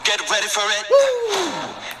ready for it.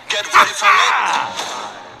 Get ready for it.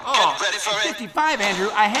 Oh, Get ready for it. 55, Andrew.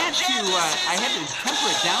 I had to temper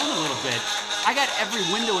it down a little bit. I got every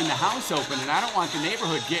window in the house open, and I don't want the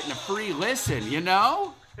neighborhood getting a free listen, you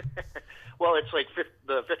know? Well, it's like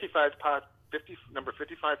the number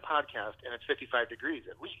 55 podcast, and it's 55 degrees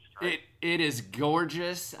at least, right? It is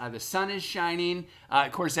gorgeous. The sun is shining.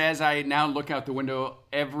 Of course, as I now look out the window,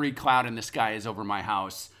 every cloud in the sky is over my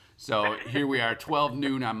house. So here we are, 12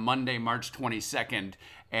 noon on Monday, March 22nd.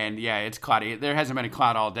 And yeah, it's cloudy. There hasn't been a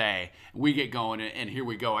cloud all day. We get going, and here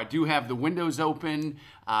we go. I do have the windows open,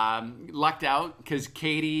 lucked out, because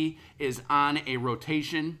Katie is on a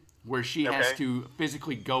rotation where she has to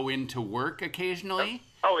physically go into work occasionally.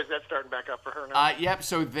 Oh, is that starting back up for her now? Yep,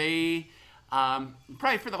 so they,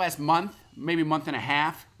 probably for the last month, maybe month and a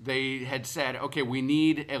half, they had said, okay, we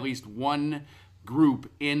need at least one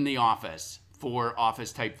group in the office for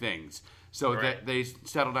office-type things. So that they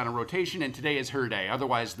settled on a rotation, and today is her day.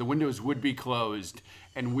 Otherwise, the windows would be closed,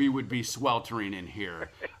 and we would be sweltering in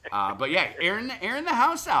here. But yeah, airing the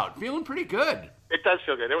house out, feeling pretty good. It does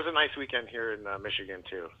feel good. It was a nice weekend here in Michigan,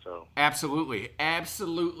 too. So Absolutely.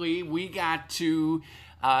 We got to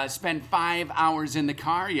spend 5 hours in the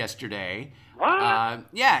car yesterday. What?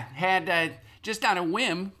 Had just on a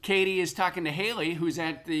whim, Katie is talking to Haley, who's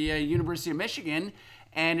at the University of Michigan,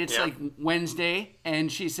 and it's like Wednesday,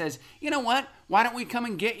 and she says, you know what? Why don't we come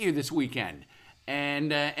and get you this weekend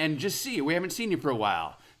and just see you? We haven't seen you for a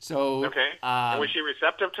while. So was she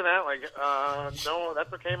receptive to that? Like, no,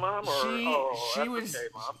 that's okay, Mom? Or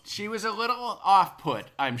she was a little off-put,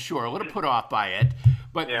 I'm sure, a little put off by it.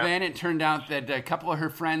 But then it turned out that a couple of her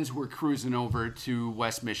friends were cruising over to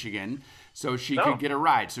West Michigan, so she could get a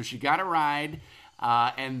ride. So she got a ride,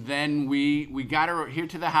 and then we got her here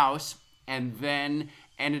to the house, and then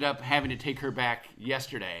ended up having to take her back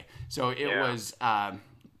yesterday. So it was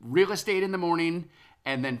real estate in the morning,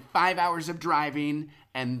 and then 5 hours of driving,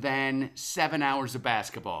 and then 7 hours of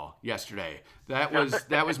basketball yesterday. That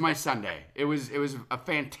was my Sunday. It was a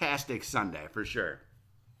fantastic Sunday for sure.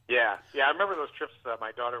 Yeah. I remember those trips.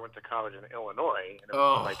 My daughter went to college in Illinois, and it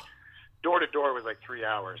was like door to door was like 3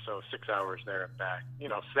 hours, so 6 hours there and back.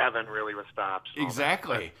 7 really with stops.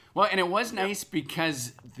 Exactly. Well, and it was nice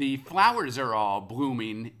because the flowers are all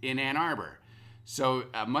blooming in Ann Arbor. So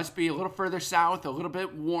it must be a little further south, a little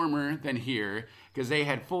bit warmer than here, because they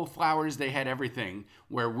had full flowers, they had everything,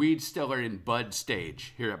 where weeds still are in bud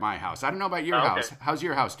stage here at my house. I don't know about your house. How's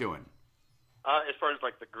your house doing? As far as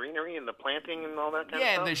like the greenery and the planting and all that kind of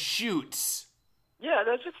stuff? Yeah, the shoots. Yeah,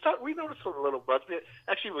 that's just we noticed a little buds.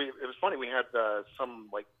 Actually, it was funny. We had some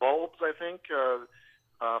like bulbs, I think,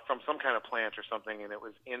 from some kind of plant or something, and it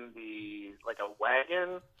was in a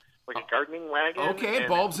wagon, like a gardening wagon. Okay,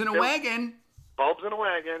 bulbs in a wagon. Bulbs in a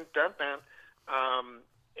wagon, and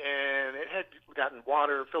it had gotten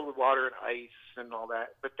filled with water and ice and all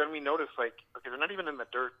that. But then we noticed, okay, they're not even in the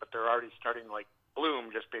dirt, but they're already starting to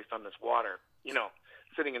bloom just based on this water,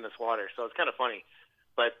 sitting in this water. So it's kind of funny.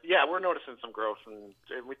 But yeah, we're noticing some growth, and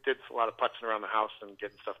we did a lot of putzing around the house and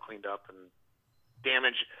getting stuff cleaned up and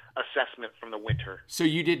damage assessment from the winter. So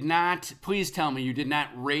you did not, please tell me, you did not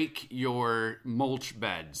rake your mulch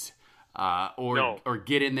beds or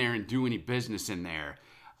get in there and do any business in there.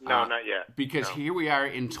 No, not yet. Because here we are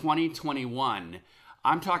in 2021.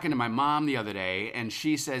 I'm talking to my mom the other day, and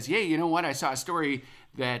she says, yeah, you know what? I saw a story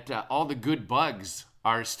that all the good bugs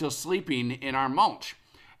are still sleeping in our mulch.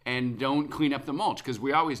 And don't clean up the mulch, because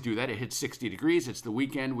we always do that. It hits 60 degrees. It's the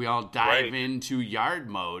weekend. We all dive into yard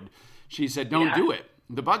mode. She said, don't do it.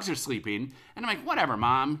 The bugs are sleeping. And I'm like, whatever,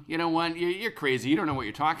 Mom. You know what? You're crazy. You don't know what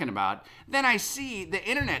you're talking about. Then I see the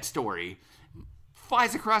internet story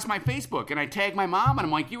flies across my Facebook, and I tag my mom, and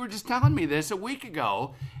I'm like, you were just telling me this a week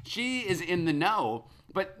ago. She is in the know.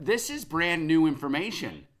 But this is brand new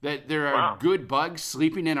information, that there are good bugs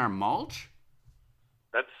sleeping in our mulch.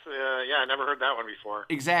 That's, I never heard that one before.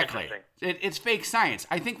 Exactly. It's fake science.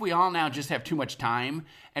 I think we all now just have too much time,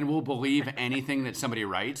 and we'll believe anything that somebody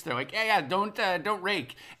writes. They're like, don't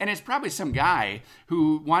rake. And it's probably some guy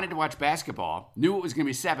who wanted to watch basketball, knew it was going to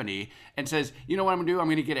be 70, and says, you know what I'm going to do? I'm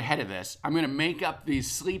going to get ahead of this. I'm going to make up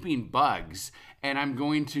these sleeping bugs, and I'm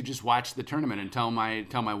going to just watch the tournament and tell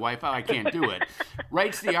my wife, I can't do it.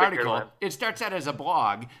 Writes the article. It starts out as a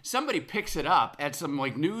blog. Somebody picks it up at some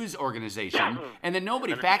news organization, and then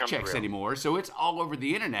nobody fact checks anymore. So it's all over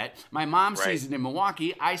the internet. My mom sees it in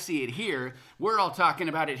Milwaukee. I see it here. We're all talking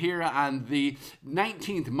about it here on the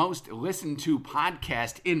 19th most listened to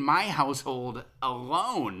podcast in my household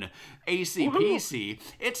alone. ACPC.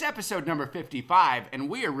 It's episode number 55, and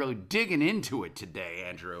we are really digging into it today,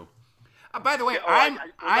 Andrew. By the way, Was that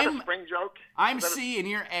I'm a spring joke? I'm Was that C and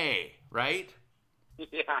you're A, right?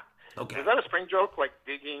 Yeah. Okay. Is that a spring joke, like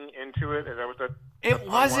digging into it? Is that what that? It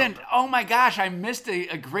wasn't. Oh my gosh, I missed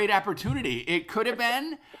a great opportunity. It could have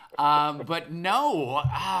been, but no.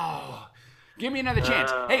 Oh, give me another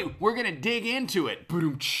chance. Hey, we're gonna dig into it.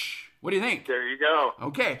 Boom-tsh. What do you think? There you go.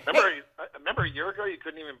 Okay. Remember a year ago you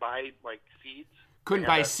couldn't even buy like seeds. Couldn't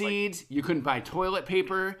buy seeds. You couldn't buy toilet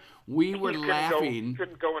paper. We were laughing.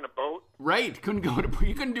 Couldn't go in a boat. Right.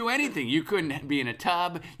 You couldn't do anything. You couldn't be in a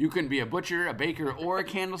tub. You couldn't be a butcher, a baker, or a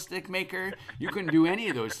candlestick maker. You couldn't do any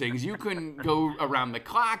of those things. You couldn't go around the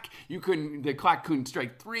clock. The clock couldn't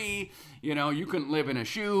strike 3. You couldn't live in a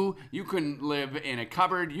shoe. You couldn't live in a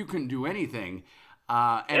cupboard. You couldn't do anything.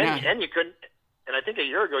 And you couldn't. And I think a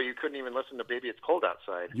year ago you couldn't even listen to "Baby It's Cold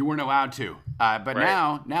Outside." You weren't allowed to. But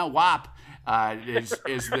right. now WAP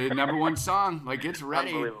is the number one song. Like, it's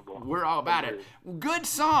ready. Unbelievable. We're all about it. Good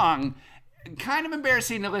song. Kind of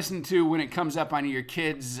embarrassing to listen to when it comes up on your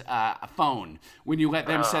kid's phone when you let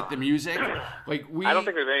them set the music. Like I don't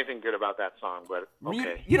think there's anything good about that song, but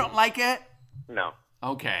okay. You don't like it? No.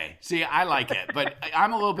 Okay. See, I like it, but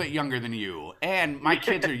I'm a little bit younger than you, and my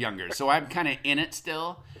kids are younger, so I'm kind of in it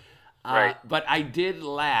still. Right. But I did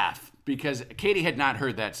laugh because Katie had not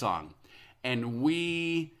heard that song. And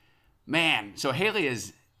so Haley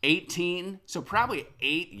is 18. So probably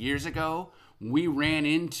 8 years ago, we ran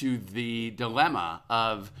into the dilemma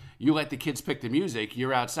of you let the kids pick the music,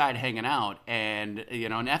 you're outside hanging out, and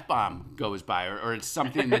an F-bomb goes by or it's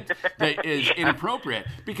something that is inappropriate.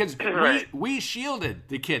 Because we shielded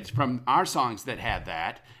the kids from our songs that had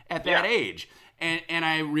that at that age. And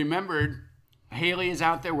I remembered Haley is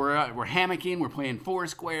out there. We're hammocking. We're playing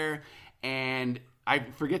Foursquare, and I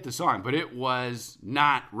forget the song, but it was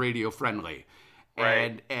not radio friendly.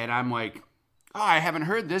 Right. And I'm like, I haven't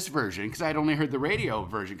heard this version because I'd only heard the radio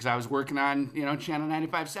version because I was working on channel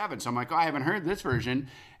 95.7. So I'm like, I haven't heard this version.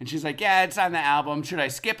 And she's like, yeah, it's on the album. Should I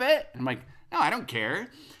skip it? And I'm like, no, I don't care.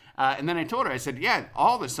 And then I told her, I said, yeah,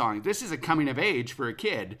 all the songs. This is a coming of age for a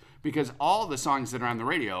kid because all the songs that are on the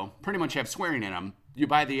radio pretty much have swearing in them. You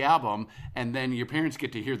buy the album, and then your parents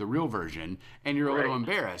get to hear the real version, and you're a little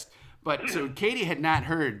embarrassed. But so Katie had not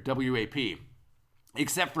heard WAP,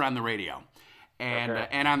 except for on the radio, and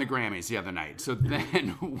on the Grammys the other night. So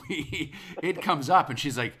then it comes up, and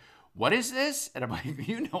she's like, "What is this?" And I'm like,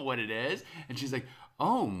 "You know what it is?" And she's like,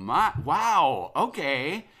 "Oh my, wow,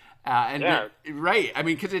 okay." Right. I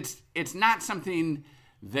mean, because it's not something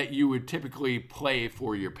that you would typically play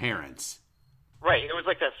for your parents. Right. It was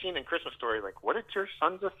like that scene in Christmas Story, like, what did your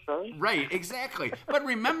son just say? Right, exactly. But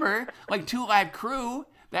remember, like 2 Live Crew,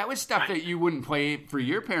 that was stuff that you wouldn't play for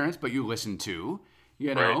your parents, but you listened to.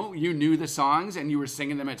 Right. You knew the songs and you were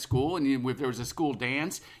singing them at school. And if there was a school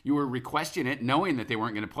dance, you were requesting it, knowing that they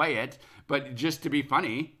weren't going to play it. But just to be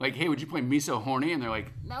funny, like, hey, would you play Me So Horny? And they're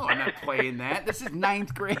like, no, I'm not playing that. This is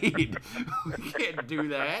 9th grade. We can't do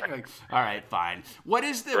that. Like, all right, fine.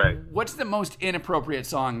 What's the most inappropriate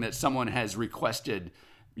song that someone has requested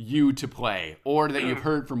you to play or that you've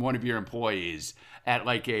heard from one of your employees at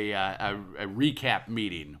like a recap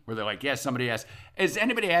meeting where they're like, yes, somebody asked, is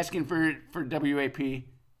anybody asking for WAP?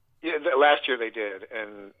 Yeah, last year they did,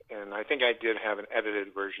 and I think I did have an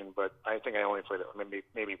edited version, but I think I only played it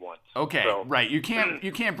maybe once. Okay, so, right. You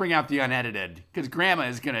can't bring out the unedited because Grandma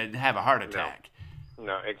is gonna have a heart attack.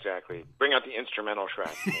 No, exactly. Bring out the instrumental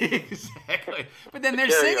track. Exactly. But then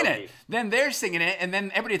they're singing it. And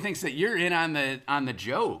then everybody thinks that you're in on the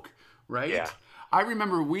joke, right? Yeah. I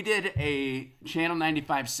remember we did a Channel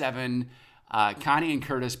 95.7 Connie and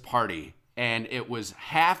Curtis party, and it was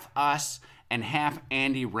half us and half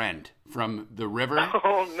Andy Rent from The River.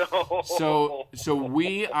 Oh no! So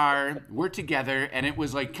we're together, and it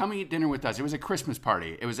was like, come eat dinner with us. It was a Christmas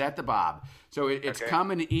party. It was at the Bob. So it's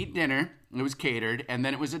come and eat dinner. It was catered, and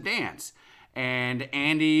then it was a dance. And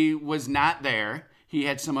Andy was not there. He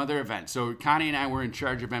had some other event. So Connie and I were in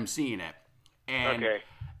charge of emceeing it. And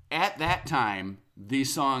at that time, the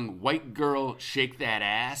song "White Girl Shake That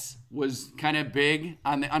Ass" was kind of big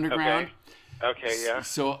on the underground. Okay, yeah.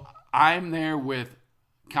 So I'm there with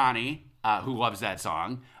Connie, who loves that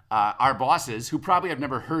song, our bosses, who probably have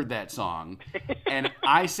never heard that song. And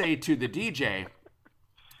I say to the DJ,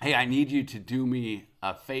 hey, I need you to do me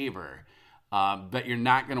a favor that you're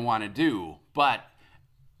not going to want to do. But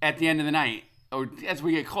at the end of the night, or as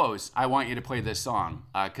we get close, I want you to play this song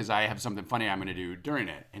because I have something funny I'm going to do during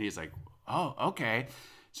it. And he's like, oh, okay.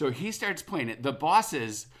 So he starts playing it. The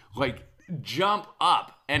bosses, like, jump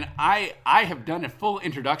up, and I have done a full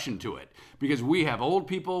introduction to it because we have old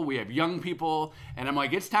people, we have young people, and I'm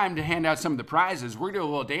like, it's time to hand out some of the prizes. We're doing a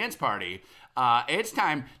little dance party, It's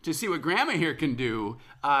time to see what Grandma here can do.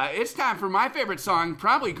 It's time for my favorite song,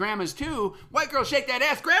 probably Grandma's too. White girl, shake that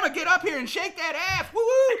ass. Grandma, get up here and shake that ass.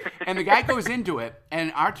 Woo-woo. And the guy goes into it,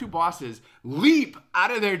 and our two bosses leap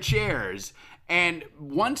out of their chairs. And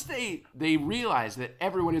once they realize that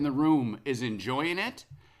everyone in the room is enjoying it,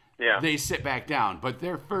 they sit back down. But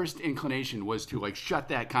their first inclination was to like shut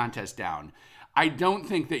that contest down. I don't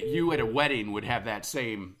think that you at a wedding would have that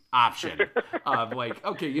same option of like,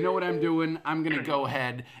 okay, you know what I'm doing? I'm going to go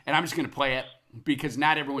ahead and I'm just going to play it because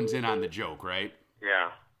not everyone's in on the joke, right?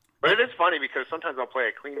 Yeah. But it is funny because sometimes I'll play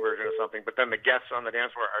a clean version of something, but then the guests on the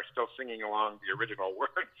dance floor are still singing along the original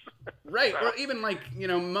words. Right. Or even like,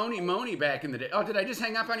 Moni back in the day. Oh, did I just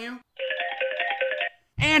hang up on you?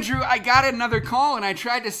 Andrew, I got another call and I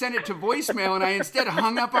tried to send it to voicemail and I instead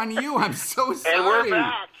hung up on you. I'm so sorry. And we're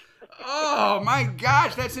back. Oh my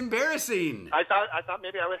gosh, that's embarrassing. I thought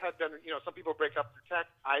maybe I would have done. Some people break up through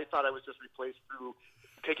text. I thought I was just replaced through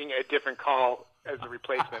taking a different call as a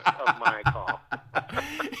replacement of my call.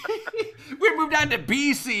 We moved on to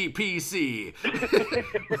BCPC.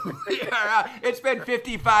 It's been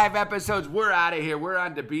 55 episodes. We're out of here. We're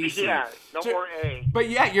on to BC. Yeah, no more A. But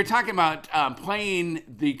yeah, you're talking about playing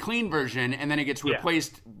the clean version, and then it gets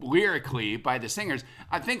replaced lyrically by the singers.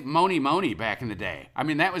 I think Moni back in the day. I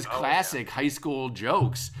mean, that was classic high school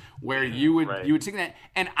jokes where you would sing that.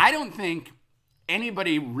 And I don't think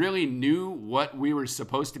anybody really knew what we were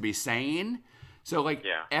supposed to be saying. So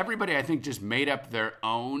everybody, I think, just made up their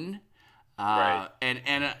own.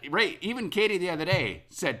 Even Katie the other day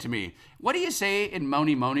said to me, "What do you say in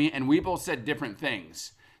Moni?" And we both said different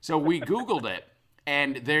things. So we Googled it,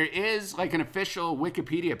 and there is like an official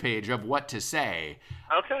Wikipedia page of what to say.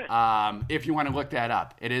 Okay. If you want to look that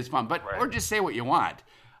up, it is fun. But or just say what you want.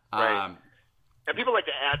 Right. And people like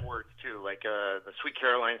to add words too, like the Sweet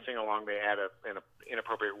Caroline sing along. They add an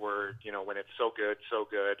inappropriate word, when it's so good, so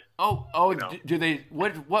good. Do they?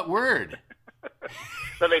 What word?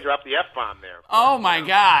 Then they drop the F-bomb there. Oh my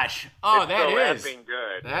gosh! Oh, it's that so is effing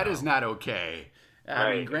good. That is not okay.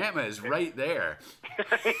 I mean, Grandma is right there.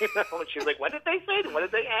 She's like, "What did they say? What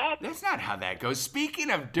did they add?" That's not how that goes.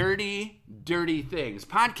 Speaking of dirty things,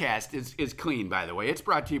 podcast is clean, by the way. It's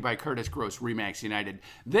brought to you by Curtis Gross Remax United.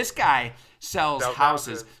 This guy sells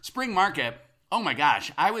houses. Spring Market. Oh my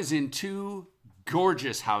gosh! I was in two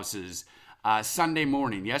gorgeous houses yesterday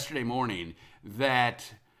morning,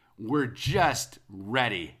 that were just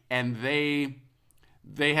ready, and they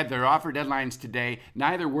had their offer deadlines today.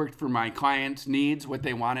 Neither worked for my clients' needs, what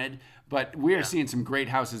they wanted, but we are seeing some great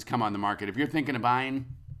houses come on the market. If you're thinking of buying,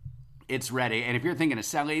 it's ready. And if you're thinking of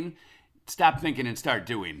selling, stop thinking and start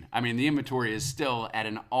doing. I mean, the inventory is still at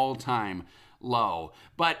an all-time low.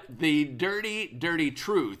 But the dirty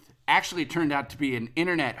truth actually turned out to be an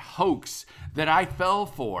internet hoax that I fell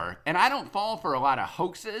for. And I don't fall for a lot of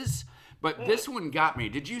hoaxes, but this one got me.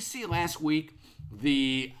 Did you see last week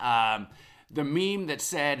the meme that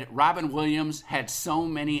said Robin Williams had so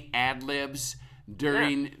many ad-libs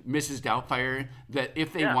during Mrs. Doubtfire that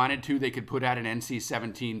if they wanted to, they could put out an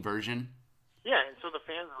NC-17 version? Yeah, and so the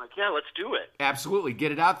fans are like, let's do it. Absolutely,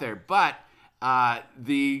 get it out there. But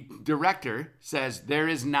the director says there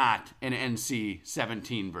is not an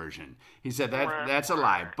NC-17 version. He said that's a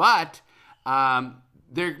lie. But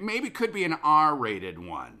there maybe could be an R-rated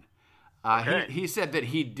one. He said that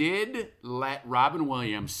he did let Robin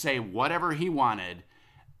Williams say whatever he wanted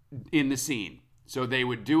in the scene. So they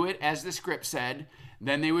would do it as the script said.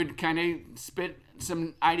 Then they would kind of spit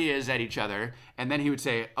some ideas at each other. And then he would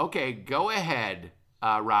say, okay, go ahead,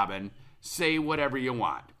 Robin, say whatever you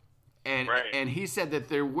want. And he said that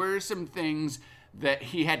there were some things that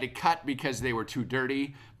he had to cut because they were too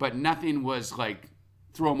dirty, but nothing was like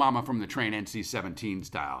Throw Mama from the Train NC-17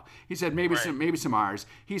 style. He said maybe some R's.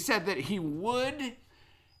 He said that he would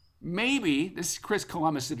this is Chris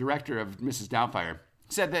Columbus, the director of Mrs. Doubtfire,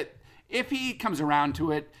 said that if he comes around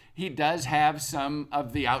to it, he does have some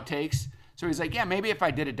of the outtakes. So he's like, maybe if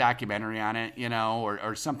I did a documentary on it,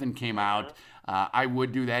 or something came out, I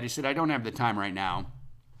would do that. He said, I don't have the time right now.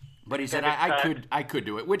 But he said, I could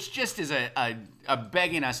do it, which just is a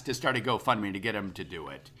begging us to start a GoFundMe to get him to do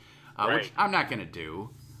it. Which I'm not going to do.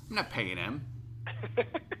 I'm not paying him.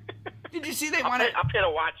 Did you see they wanted? I'll pay to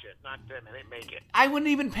watch it, not them. They make it. I wouldn't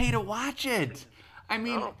even pay to watch it. I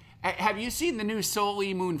mean, have you seen the new Soul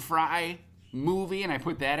E Moon Frye movie? And I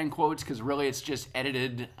put that in quotes because really it's just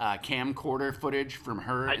edited camcorder footage from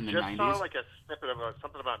her in the 90s. I just saw like a snippet of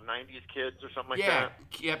something about 90s kids or something like that.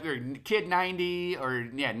 Yeah, Kid 90 or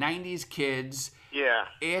 90s kids. Yeah.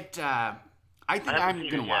 I think I'm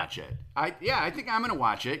going to watch it. I think I'm going to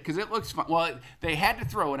watch it because it looks fun. Well, they had to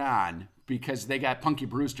throw it on because they got Punky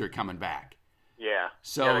Brewster coming back. Yeah.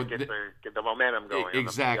 So get the momentum going.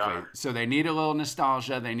 Exactly. So they need a little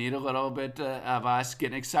nostalgia. They need a little bit of us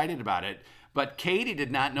getting excited about it. But Katie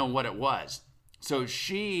did not know what it was. So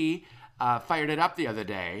she fired it up the other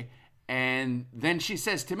day. And then she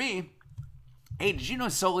says to me, hey, did you know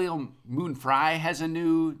Soleil Moon Frye has a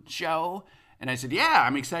new show? And I said, yeah,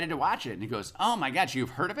 I'm excited to watch it. And he goes, oh my gosh, you've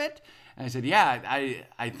heard of it? And I said, yeah,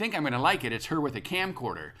 I think I'm going to like it. It's her with a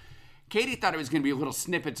camcorder. Katie thought it was going to be little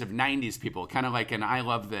snippets of 90s people, kind of like an I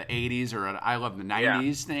Love the 80s or an I Love the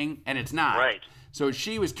 90s thing, and it's not. Right. So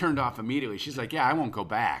she was turned off immediately. She's like, yeah, I won't go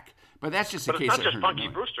back. But that's just a case of her. But it's not just Punky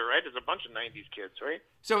Brewster, right? There's a bunch of 90s kids, right?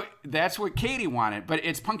 So that's what Katie wanted, but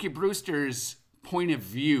it's Punky Brewster's point of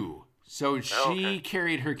view. So she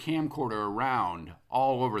carried her camcorder around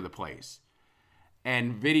all over the place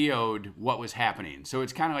and videoed what was happening. So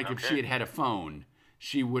it's kind of like if she had had a phone,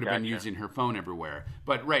 she would have been using her phone everywhere.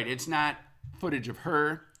 But right, it's not footage of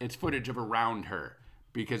her, it's footage of around her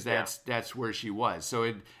because that's where she was. So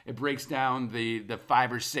it breaks down the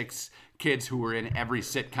 5 or 6 kids who were in every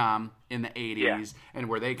sitcom in the 80s and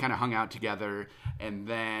where they kind of hung out together, and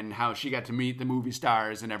then how she got to meet the movie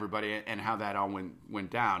stars and everybody and how that all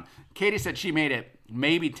went down. Katie said she made it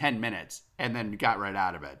maybe 10 minutes and then got right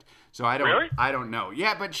out of it. So I don't know.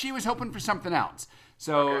 Yeah, but she was hoping for something else.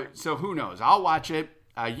 So who knows? I'll watch it.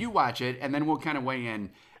 You watch it, and then we'll kind of weigh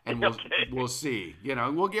in, and we'll see. You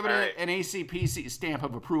know, we'll give it an ACPC stamp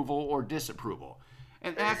of approval or disapproval,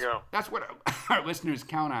 and that's what our listeners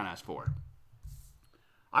count on us for.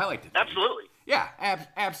 I like to think. Absolutely. Yeah,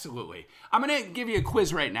 absolutely. I'm going to give you a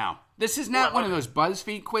quiz right now. This is not one of those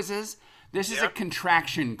BuzzFeed quizzes. This is a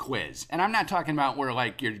contraction quiz. And I'm not talking about where,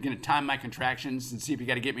 like, you're going to time my contractions and see if you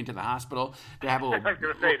got to get me to the hospital to have a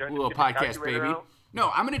little podcast baby. Out? No,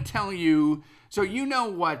 I'm going to tell you. So you know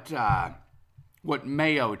what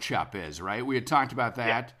Mayo Chup is, right? We had talked about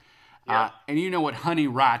that. Yeah. And you know what Honey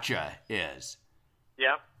Racha is.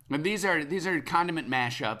 Yeah. And these are condiment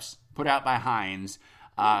mashups put out by Heinz.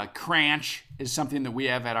 Cranch is something that we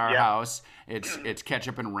have at our house. It's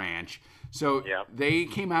ketchup and ranch. So they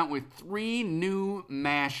came out with 3 new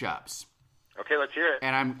mashups. Okay, let's hear it.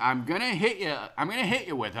 And I'm gonna hit you. I'm gonna hit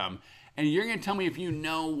you with them, and you're gonna tell me if you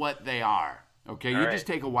know what they are. Okay, you just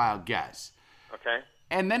take a wild guess. Okay.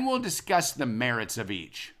 And then we'll discuss the merits of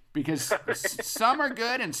each, because some are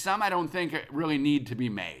good and some I don't think really need to be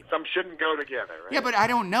made. Some shouldn't go together, right? Yeah, but I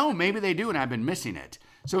don't know. Maybe they do, and I've been missing it.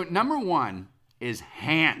 So number 1 is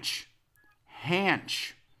Hanch.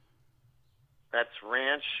 Hanch. That's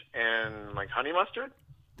ranch and like honey mustard?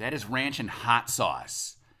 That is ranch and hot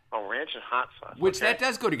sauce. Oh, ranch and hot sauce. Which that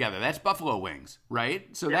does go together. That's buffalo wings,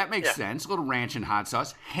 right? So that makes sense. A little ranch and hot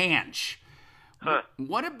sauce. Hanch. Huh.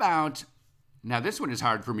 What about, now this one is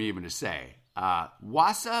hard for me even to say,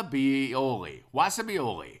 wasabioli.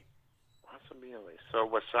 Wasabioli. Wasabioli. So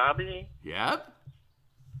wasabi. Yep.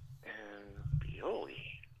 And bioli.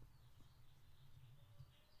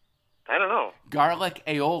 I don't know. Garlic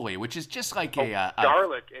aioli, which is just like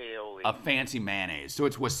garlic aioli. A fancy mayonnaise. So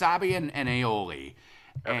it's wasabi and aioli.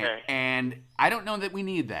 Okay. And I don't know that we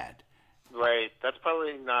need that. Right. That's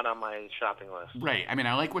probably not on my shopping list. Right. I mean,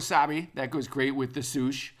 I like wasabi. That goes great with the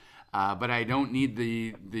sushi. But I don't need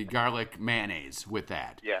the garlic mayonnaise with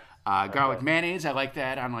that. Yeah. Garlic mayonnaise, I like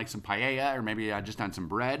that on like some paella or maybe just on some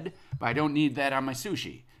bread. But I don't need that on my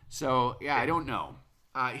sushi. So, yeah, I don't know.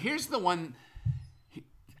 Here's the one.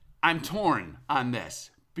 I'm torn on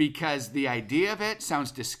this because the idea of it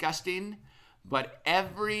sounds disgusting, but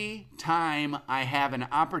every time I have an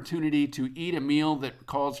opportunity to eat a meal that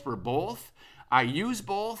calls for both, I use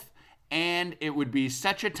both, and it would be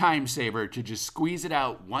such a time saver to just squeeze it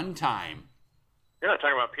out one time. You're not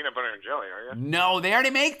talking about peanut butter and jelly, are you? No, they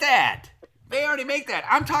already make that.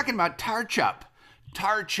 I'm talking about tarchup.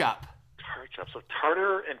 Tarchup. Tarchup. So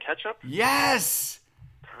tartar and ketchup? Yes.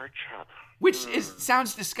 Tarchup. Which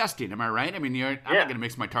sounds disgusting, am I right? I mean, I'm not going to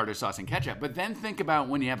mix my tartar sauce and ketchup. But then think about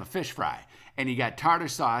when you have a fish fry, and you got tartar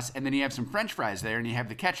sauce, and then you have some French fries there, and you have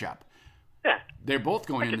the ketchup. Yeah. They're both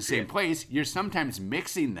going in the same place. You're sometimes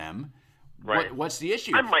mixing them. Right. What's the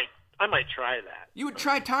issue? I might try that. You would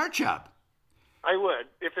try tarchup. I would,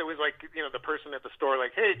 if it was like, the person at the store,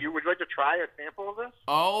 like, hey, would you like to try a sample of this?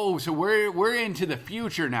 Oh, so we're into the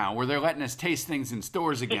future now, where they're letting us taste things in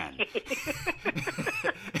stores again.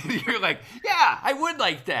 You're like, yeah, I would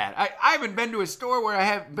like that. I haven't been to a store where I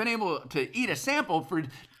have been able to eat a sample for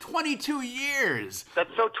 22 years. That's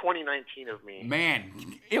so 2019 of me. Man,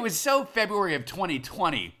 it was so February of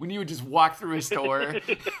 2020 when you would just walk through a store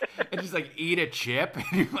and just like eat a chip. And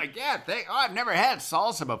you're like, I've never had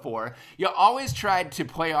salsa before. You always tried to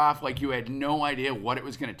play off like you had no idea what it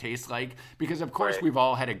was going to taste like because, of course, we've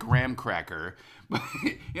all had a graham cracker.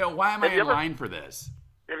 Why am I in line for this?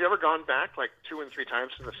 Have you ever gone back like 2 and 3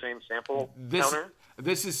 times to the same sample counter?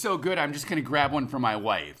 This is so good. I'm just going to grab one for my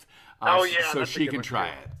wife. So she can try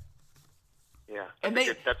it. Yeah,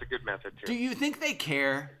 that's a good method too. Do you think they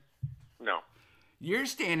care? No. You're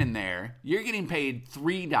standing there. You're getting paid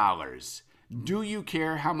 $3. Do you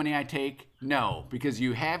care how many I take? No, because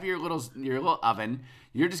you have your little oven.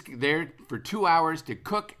 You're just there for 2 hours to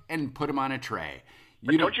cook and put them on a tray.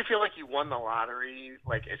 But don't you feel like you won the lottery?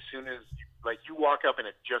 Like as soon as you walk up and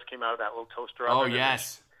it just came out of that little toaster oven. Oh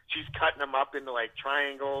yes. She's cutting them up into like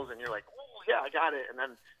triangles, and you're like, "Oh yeah, I got it." And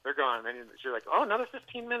then they're gone. And then you're like, "Oh, another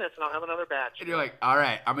 15 minutes, and I'll have another batch." And you're like, "All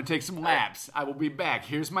right, I'm gonna take some laps. I will be back.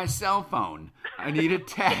 Here's my cell phone. I need a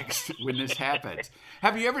text when this happens."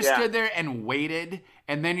 Have you ever stood there and waited,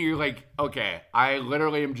 and then you're like, "Okay, I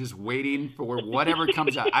literally am just waiting for whatever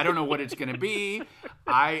comes out. I don't know what it's gonna be.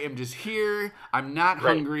 I am just here. I'm not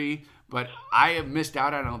hungry, but I have missed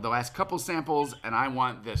out on the last couple samples, and I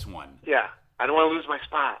want this one." Yeah. I don't want to lose my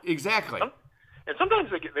spot. Exactly. And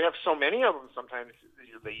sometimes they have so many of them, sometimes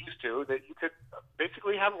they used to, that you could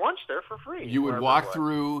basically have lunch there for free. You would walk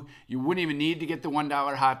through. You wouldn't even need to get the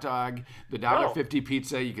 $1 hot dog, the $1.50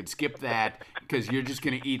 pizza. You could skip that because you're just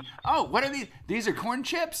going to eat. Oh, what are these? These are corn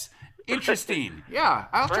chips? Interesting. Yeah,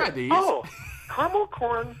 I'll try these. Oh, caramel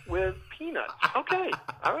corn with peanuts. Okay.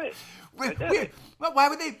 All right. Weird. Well, why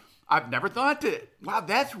would they? I've never thought to. Wow,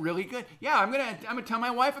 that's really good. Yeah, I'm gonna tell my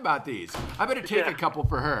wife about these. I better take a couple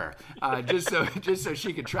for her, just so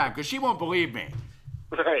she can try them, because she won't believe me.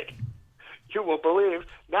 Right. You won't believe.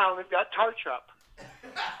 Now they've got tarchup.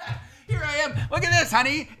 Here I am. Look at this,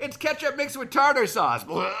 honey. It's ketchup mixed with tartar sauce.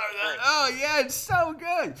 Oh yeah, it's so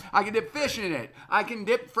good. I can dip fish in it. I can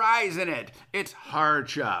dip fries in it. It's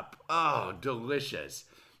Harchup. Oh, delicious.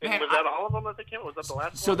 Man, was that all of them that they came? Was that the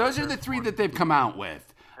last one? So those are the 3 that they've come out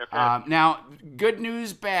with. Okay. Now, good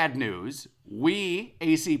news, bad news. We,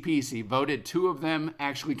 ACPC, voted 2 of them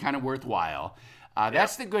actually kind of worthwhile.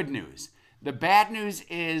 That's the good news. The bad news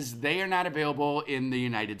is they are not available in the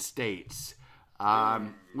United States.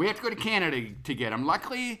 We have to go to Canada to get them.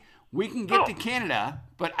 Luckily, we can get to Canada,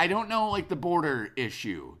 but I don't know the border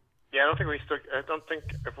issue. Yeah, I don't think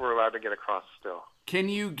if we're allowed to get across still. Can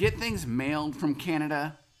you get things mailed from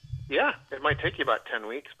Canada? Yeah, it might take you about 10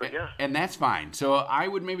 weeks, but yeah. And that's fine. So I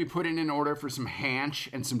would maybe put in an order for some Hanch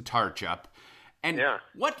and some Tarchup. And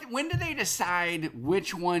when do they decide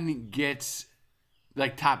which one gets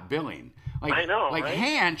top billing? I know, right?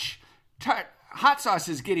 Hanch, hot sauce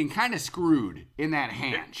is getting kind of screwed in that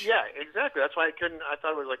Hanch. Yeah, exactly. That's why I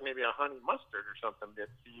thought it was maybe a honey mustard or something.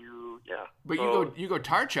 But you go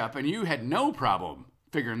Tarchup, and you had no problem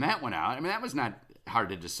figuring that one out. I mean, that was not hard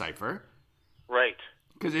to decipher. Right.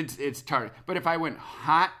 Because it's tart. But if I went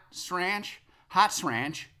hot sranch,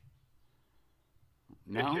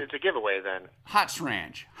 no? It's a giveaway then. Hot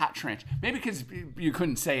sranch. Maybe because you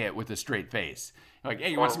couldn't say it with a straight face. Like,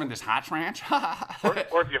 hey, you want some of this hot sranch?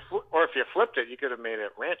 or if you flipped it, you could have made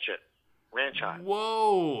it ranch hot.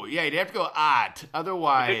 Whoa. Yeah, you'd have to go hot.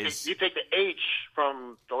 Otherwise. You take the H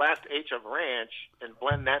from the last H of ranch and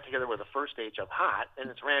blend that together with the first H of hot,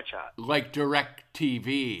 and it's ranch hot. Like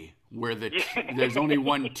DirecTV, where there's only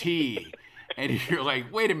one T. And you're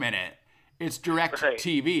like, wait a minute. It's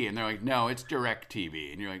DirecTV. And they're like, no, it's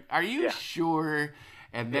DirecTV. And you're like, are you sure?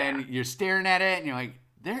 And then you're staring at it, and you're like,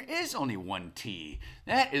 there is only one T.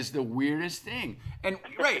 That is the weirdest thing. And,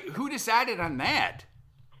 who decided on that?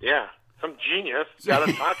 Yeah, some genius got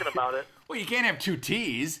us talking about it. Well, you can't have 2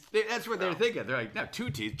 T's. That's what they're thinking. They're like, no,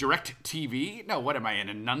 2 T's. DirecTV? No, what am I, an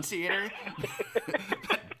enunciator?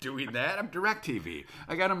 Not doing that. I'm DirecTV.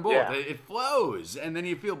 I got them both. Yeah. It flows. And then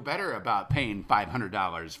you feel better about paying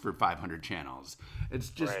 $500 for 500 channels.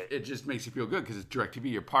 It's just It just makes you feel good because it's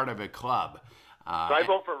DirecTV. You're part of a club. So I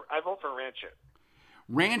vote for Ranch It.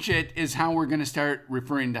 Ranch It is how we're going to start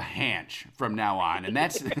referring to Hanch from now on. And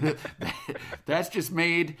that's just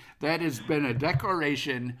made, that has been a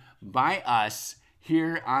declaration by us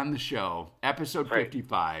here on the show, episode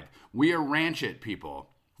 55. We are Ranch It people.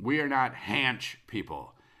 We are not Hanch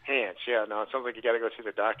people. Hanch, yeah. No, it sounds like you got to go see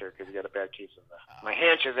the doctor because you got a bad case of my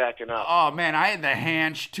Hanch is acting up. Oh, man, I had the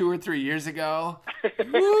Hanch 2 or 3 years ago.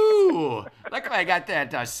 Woo! Luckily, I got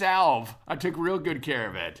that salve. I took real good care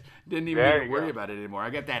of it. Didn't even need to worry about it anymore. I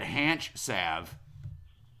got that Hanch salve.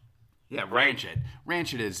 Yeah, ranch it.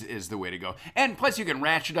 Ranch it is the way to go. And plus, you can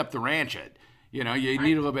ratchet up the ranch it. You know, you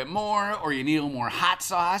need a little bit more, or you need a little more hot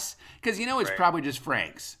sauce, because you know it's probably just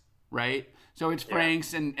Frank's, right? So it's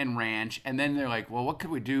Frank's and ranch, and then they're like, well, what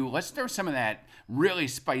could we do? Let's throw some of that really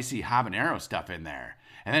spicy habanero stuff in there.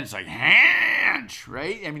 And then it's like, ranch,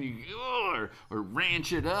 right? I mean, or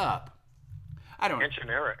ranch it up. I don't know.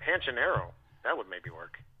 Hanchanero. That would maybe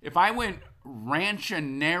work. If I went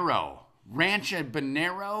Ranchanero.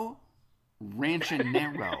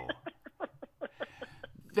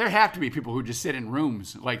 There have to be people who just sit in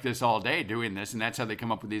rooms like this all day doing this, and that's how they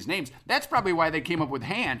come up with these names. That's probably why they came up with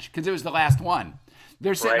Hanch, because it was the last one.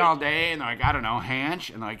 They're sitting all day, and they're like, I don't know, Hanch.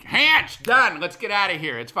 And they're like, Hanch, done. Let's get out of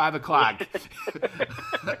here. It's 5 o'clock.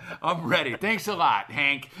 I'm ready. Thanks a lot,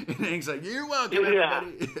 Hank. And Hank's like, you're welcome,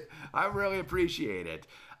 everybody. I really appreciate it.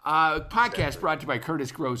 Podcast brought to you by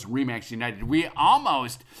Curtis Gross Remax United. We're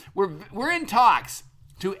in talks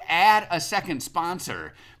to add a second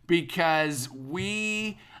sponsor, because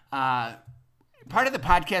part of the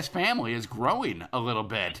podcast family is growing a little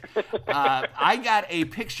bit. I got a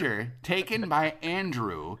picture taken by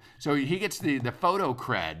Andrew, so he gets the photo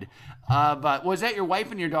cred. But was that your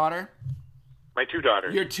wife and your daughter? My 2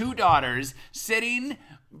 daughters. Your 2 daughters sitting,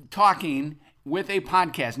 talking with a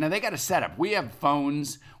podcast. Now, they got a setup. We have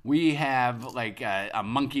phones. We have like a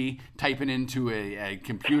monkey typing into a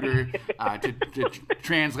computer to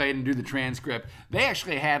translate and do the transcript. They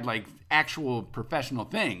actually had like actual professional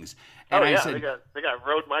things. And I said, they got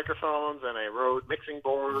Rode microphones and a Rode mixing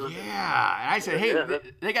board. Yeah, and I said, hey,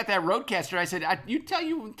 they got that Rodecaster. I said,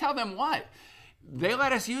 tell them what? They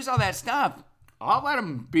let us use all that stuff. I'll let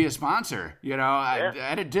them be a sponsor, you know,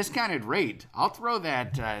 at a discounted rate. I'll throw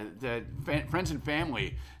that the friends and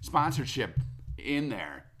family sponsorship in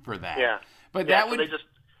there for that. Yeah, but they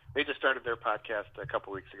just started their podcast a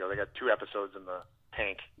couple weeks ago. They got 2 episodes in the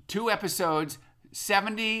tank. 2 episodes,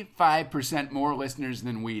 75% more listeners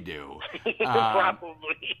than we do.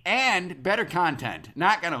 Probably. And better content.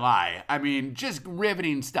 Not gonna lie. I mean, just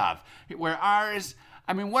riveting stuff. Where ours.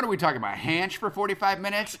 I mean, what are we talking about? Hanch for 45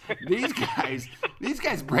 minutes? These guys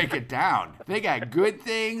break it down. They got good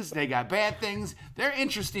things. They got bad things. They're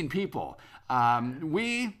interesting people.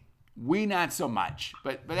 We not so much,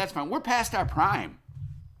 but that's fine. We're past our prime.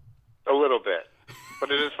 A little bit,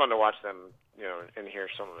 but it is fun to watch them, you know, and hear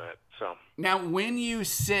some of it. So now, when you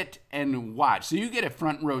sit and watch, so you get a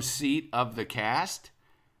front row seat of the cast.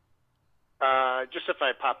 Just if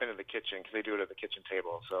I pop into the kitchen, because they do it at the kitchen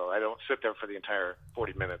table, so I don't sit there for the entire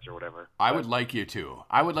 40 minutes or whatever. I would like you to.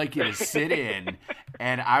 I would like you to sit in,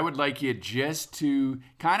 and I would like you just to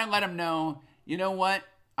kind of let them know, you know what?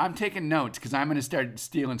 I'm taking notes, because I'm going to start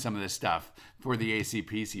stealing some of this stuff for the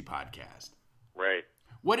ACPC podcast. Right.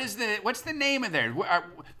 What's the name of theirs?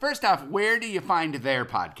 First off, where do you find their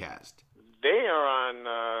podcast? They are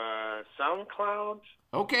on SoundCloud.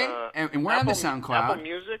 Okay, and we're on the SoundCloud.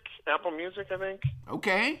 Apple Music, I think.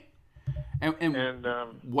 Okay, and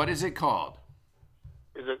what is it called?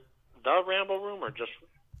 Is it The Ramble Room or just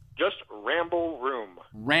Ramble Room?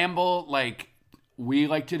 Ramble, like we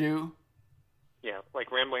like to do? Yeah,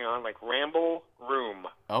 like rambling on, like Ramble Room.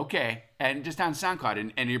 Okay, and just on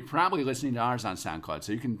SoundCloud, and you're probably listening to ours on SoundCloud,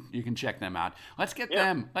 so you can check them out. Let's get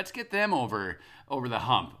them over the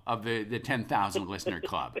hump of the 10,000 listener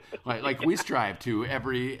club, like we strive to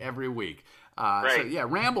every week. Right. So yeah,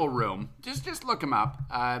 Ramble Room. Just look them up.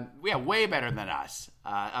 Way better than us,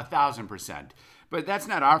 1,000%. But that's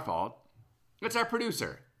not our fault. It's our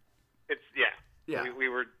producer. Yeah. We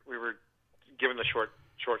were given the short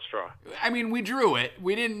straw. I mean, we drew it.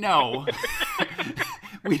 We didn't know.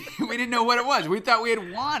 we didn't know what it was. We thought we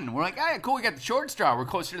had won. We're like, oh, yeah, cool, we got the short straw. We're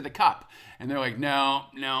closer to the cup. And they're like, no,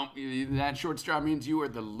 that short straw means you are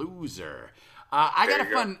the loser. I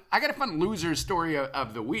got a fun loser story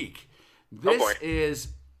of the week. This is,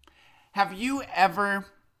 have you ever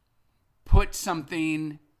put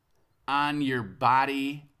something on your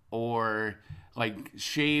body or like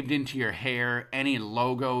shaved into your hair, any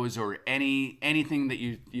logos or anything that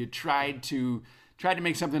you tried to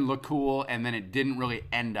make something look cool and then it didn't really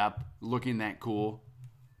end up looking that cool?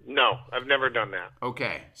 No, I've never done that.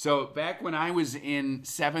 Okay, so back when I was in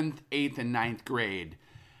 7th, 8th, and 9th grade,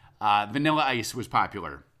 Vanilla Ice was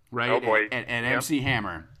popular, right? Oh boy. And MC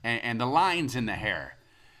Hammer and the lines in the hair.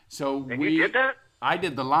 So you did that? I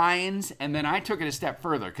did the lines, and then I took it a step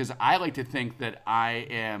further because I like to think that I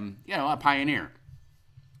am, a pioneer.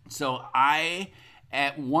 So I,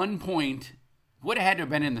 at one point, would have had to have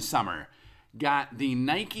been in the summer, got the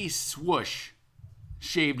Nike swoosh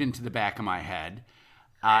shaved into the back of my head.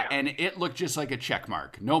 And it looked just like a check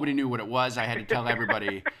mark. Nobody knew what it was. I had to tell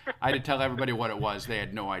everybody. What it was. They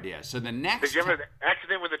had no idea. So the next. Did you have an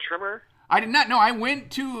accident with a trimmer? I did not know. I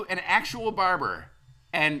went to an actual barber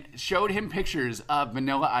and showed him pictures of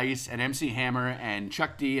Vanilla Ice and MC Hammer and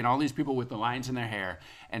Chuck D and all these people with the lines in their hair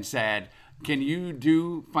and said, "Can you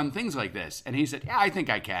do fun things like this?" And he said, "Yeah, I think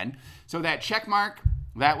I can." So that check mark,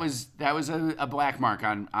 that was a black mark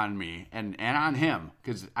on me and on him,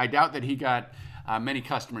 because I doubt that he got many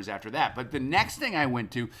customers after that. But the next thing I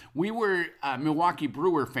went to, we were Milwaukee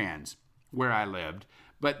Brewer fans where I lived,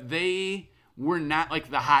 but they were not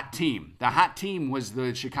like the hot team. The hot team was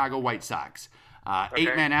the Chicago White Sox. Okay.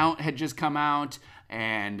 8 Men Out had just come out,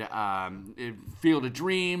 and Field of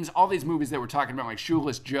Dreams, all these movies that we're talking about, like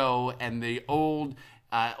Shoeless Joe and the old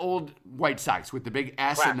White Sox with the big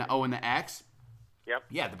S Black. and the O and the X. Yep.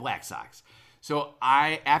 Yeah, the Black Sox. So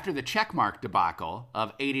after the checkmark debacle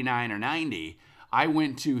of 89 or 90, I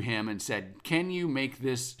went to him and said, "Can you make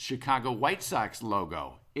this Chicago White Sox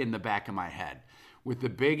logo in the back of my head with the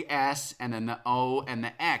big S and then the O and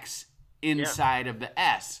the X inside of the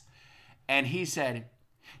S?" And he said,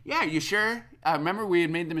 "Yeah, you sure? Remember we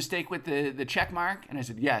had made the mistake with the check mark?" And I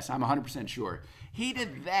said, "Yes, I'm 100% sure." He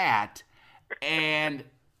did that, and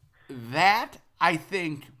that, I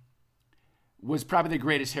think, was probably the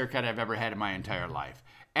greatest haircut I've ever had in my entire life.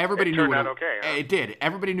 Everybody knew what turned out okay, huh? it did.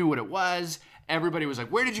 Everybody knew what it was. Everybody was like,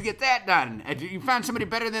 "Where did you get that done? You found somebody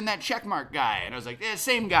better than that checkmark guy." And I was like,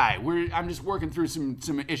 same guy. I'm just working through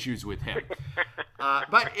some issues with him.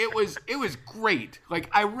 But it was great. Like,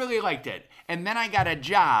 I really liked it. And then I got a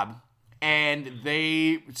job, and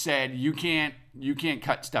they said, you can't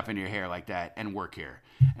cut stuff into your hair like that and work here.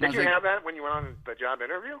 And Did you have that when you went on the job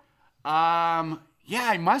interview? Yeah,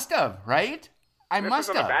 I must have, right? I This must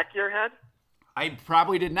was on have. the back of your head? I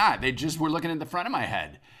probably did not. They just were looking at the front of my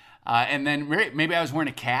head. And then maybe I was wearing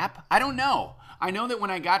a cap. I don't know. I know that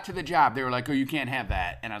when I got to the job, they were like, "Oh, you can't have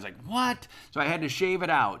that." And I was like, "What?" So I had to shave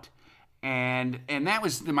it out. And that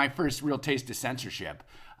was my first real taste of censorship.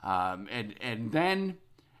 And then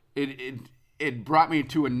it brought me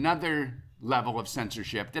to another level of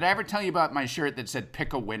censorship. Did I ever tell you about my shirt that said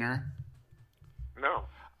 "Pick a Winner"? No.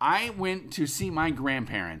 I went to see my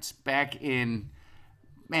grandparents back in,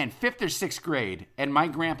 5th or 6th grade, and my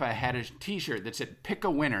grandpa had a t-shirt that said "Pick a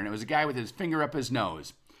Winner," and it was a guy with his finger up his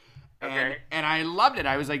nose. Okay. And I loved it.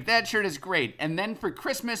 I was like, that shirt is great. And then for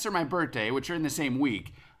Christmas or my birthday, which are in the same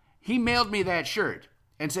week, he mailed me that shirt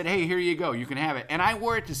and said, "Hey, here you go. You can have it." And I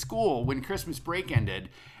wore it to school when Christmas break ended,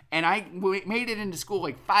 and I made it into school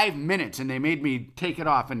like 5 minutes, and they made me take it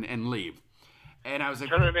off and leave. And I was like,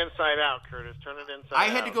 Turn it inside out, Curtis. Turn it inside out. I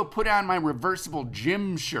had to go put on my reversible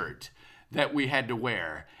gym shirt that we had to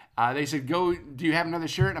wear. They said, "Do you have another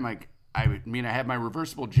shirt?" I'm like, I have my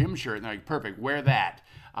reversible gym shirt. And they're like, "Perfect, wear that.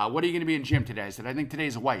 What are you going to be in gym today?" I said, "I think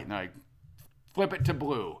today's white." And they're like, "Flip it to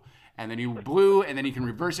blue." And then you blue, and then you can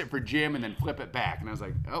reverse it for gym and then flip it back. And I was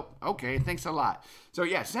like, "Oh, okay, thanks a lot." So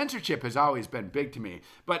yeah, censorship has always been big to me.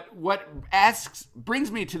 But what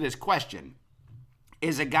brings me to this question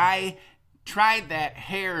is a guy tried that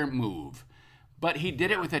hair move, but he did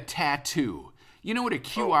it with a tattoo. You know what a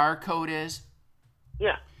QR code is?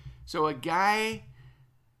 Yeah. So a guy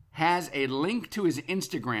has a link to his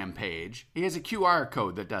Instagram page. He has a QR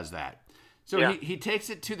code that does that. So Yeah. he takes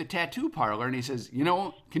it to the tattoo parlor and he says,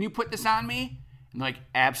 "Can you put this on me?" I'm like,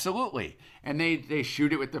 "Absolutely." And they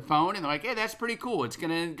shoot it with the phone and they're like, "Hey, that's pretty cool. It's going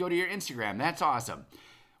to go to your Instagram. That's awesome."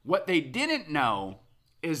 What they didn't know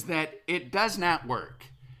is that it does not work.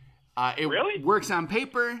 It Really? works on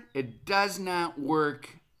paper. It does not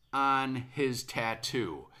work on his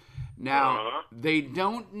tattoo. Now, they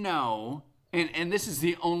don't know, and this is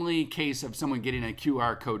the only case of someone getting a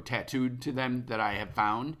QR code tattooed to them that I have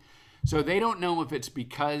found. So they don't know if it's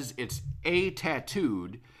because it's A,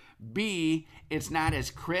 tattooed, B, it's not as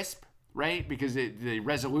crisp, right? Because the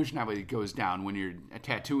resolution of it goes down when you're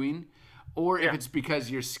tattooing, or if it's because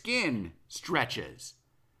your skin stretches,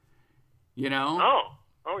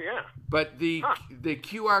 Oh, yeah. But the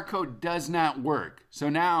QR code does not work. So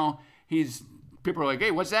now people are like,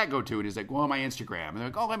 "Hey, what's that go to?" And he's like, "Well, my Instagram." And they're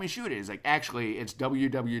like, "Oh, let me shoot it." He's like, "Actually, it's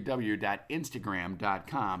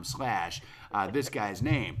www.instagram.com/ this guy's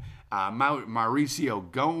name,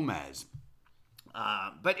 Mauricio Gomez."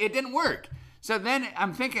 But it didn't work. So then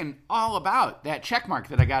I'm thinking all about that check mark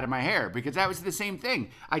that I got in my hair, because that was the same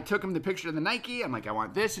thing. I took him the picture of the Nike. I'm like, "I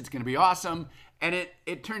want this. It's going to be awesome." And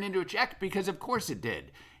it turned into a check, because of course it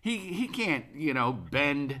did. He can't,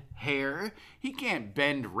 bend hair. He can't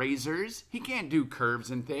bend razors. He can't do curves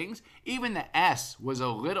and things. Even the S was a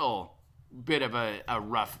little bit of a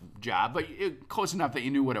rough job, but close enough that you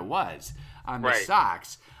knew what it was. on the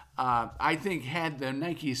socks. I think had the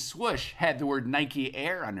Nike swoosh had the word Nike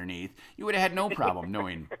Air underneath, you would have had no problem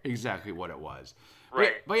knowing exactly what it was.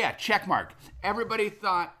 Right. But yeah, check mark. Everybody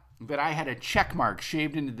thought that I had a check mark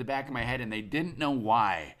shaved into the back of my head, and they didn't know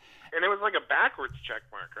why. And it was like a backwards check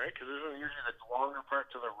mark, right? Because isn't usually the longer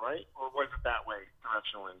part to the right, or was it that way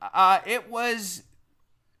directionally? It was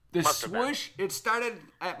the swoosh. It started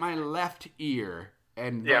at my left ear,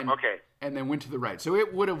 and then went to the right. So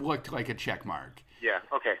it would have looked like a check mark. Yeah.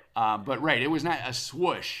 Okay. But right, it was not a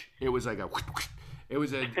swoosh. It was like it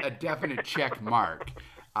was a definite check mark.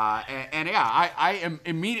 And yeah, I am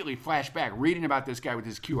immediately flashed back reading about this guy with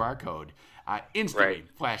his QR code. Instantly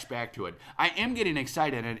flash back to it. I am getting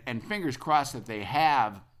excited, and fingers crossed that they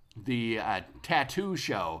have the tattoo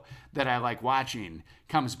show that I like watching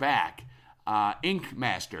comes back. Ink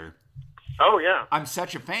Master. Oh, yeah. I'm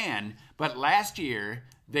such a fan, but last year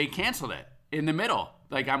they canceled it in the middle.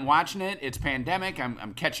 Like, I'm watching it. It's pandemic.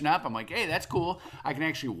 I'm catching up. I'm like, hey, that's cool. I can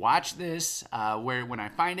actually watch this. Where when I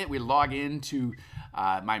find it, we log into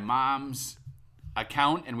my mom's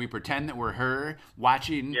account and we pretend that we're her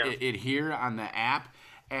watching it here on the app.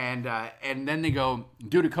 And then they go,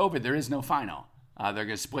 due to COVID, there is no final. They're going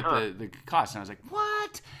to split the cost. And I was like,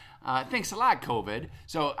 what? Thanks a lot, COVID.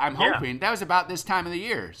 So I'm hoping that was about this time of the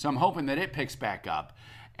year. So I'm hoping that it picks back up,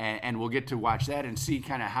 and we'll get to watch that and see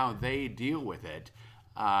kind of how they deal with it.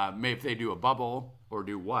 Maybe if they do a bubble or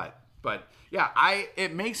do what. But yeah,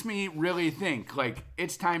 it makes me really think like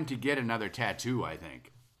it's time to get another tattoo. I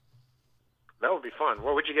think that would be fun.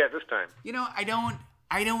 What would you get this time? You know, I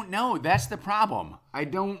don't know. That's the problem. I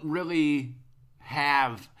don't really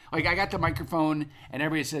have like I got the microphone and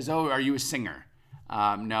everybody says, "Oh, are you a singer?"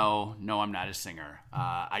 No, I'm not a singer.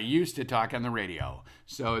 I used to talk on the radio.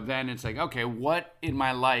 So then it's like, okay, what in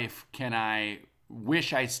my life can I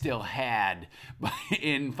wish I still had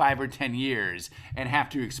in 5 or 10 years and have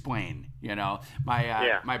to explain? You know,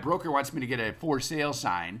 my broker wants me to get a for sale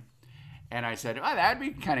sign. And I said, oh, that'd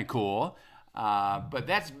be kind of cool. But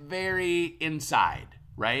that's very inside,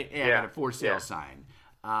 right? And I got a for sale sign.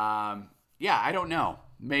 I don't know.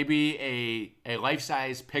 Maybe a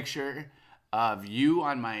life-size picture of you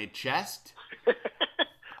on my chest.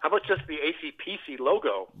 How about just the ACPC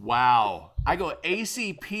logo? Wow. I go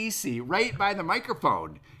ACPC right by the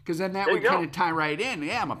microphone because then that would kind of tie right in.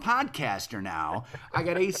 Yeah, I'm a podcaster now. I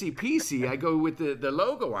got ACPC. I go with the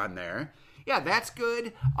logo on there. Yeah, that's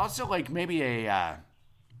good. Also, like maybe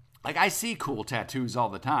like I see cool tattoos all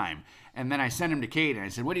the time. And then I send them to Kate and I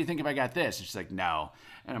said, what do you think if I got this? And she's like, no.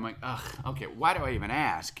 And I'm like, ugh, okay, why do I even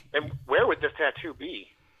ask? And where would this tattoo be?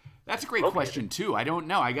 That's a great question, too. I don't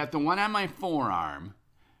know. I got the one on my forearm.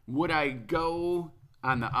 Would I go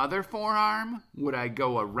on the other forearm? Would I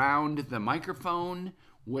go around the microphone?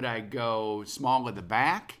 Would I go small at the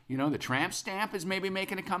back? You know, the tramp stamp is maybe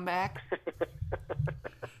making a comeback.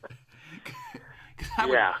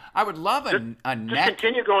 I would love a neck. Just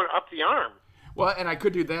continue going up the arm. Well, and I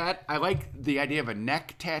could do that. I like the idea of a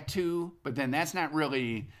neck tattoo, but then that's not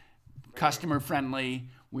really customer friendly.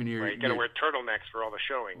 When you're you gotta wear turtlenecks for all the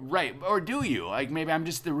showing. Right, or do you? Like maybe I'm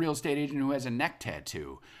just the real estate agent who has a neck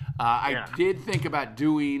tattoo. I did think about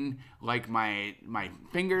doing like my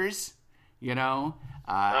fingers, you know.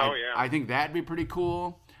 I think that'd be pretty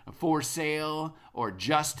cool. For sale or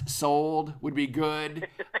just sold would be good.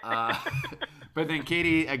 But then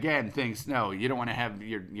Katie again thinks, no, you don't want to have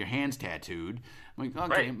your hands tattooed. I'm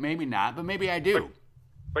like, okay, maybe not, but maybe I do.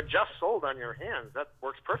 But just sold on your hands, that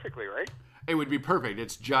works perfectly, right? It would be perfect.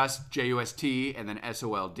 It's just JUST and then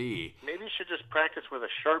SOLD. Maybe you should just practice with a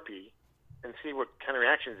Sharpie and see what kind of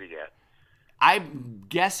reactions you get. I'm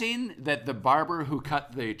guessing that the barber who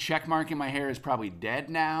cut the check mark in my hair is probably dead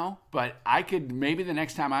now, but I could, maybe the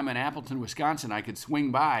next time I'm in Appleton, Wisconsin, I could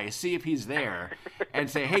swing by, see if he's there, and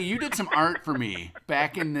say, hey, you did some art for me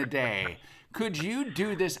back in the day. Could you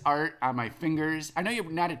do this art on my fingers? I know you're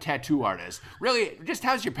not a tattoo artist. Really, just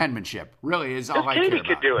how's your penmanship? Really is all I care about. Katie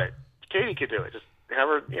could do it. Katie could do it. Just have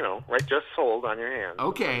her, write just sold on your hand.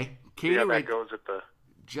 Okay. Katie, see how that goes at the...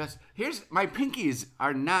 Here's my pinkies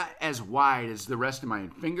are not as wide as the rest of my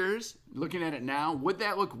fingers. Looking at it now, would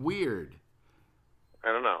that look weird?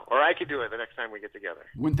 I don't know. Or I could do it the next time we get together.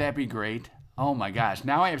 Wouldn't that be great? Oh my gosh!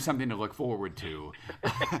 Now I have something to look forward to.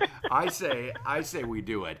 I say we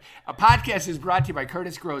do it. A podcast is brought to you by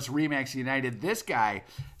Curtis Gross Remax United. This guy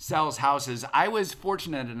sells houses. I was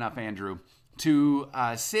fortunate enough, Andrew, to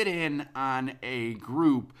sit in on a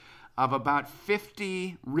group of about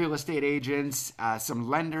 50 real estate agents, some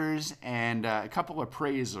lenders, and a couple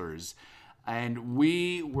appraisers. And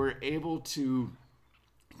we were able to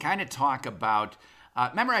kind of talk about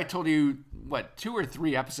Remember I told you, 2 or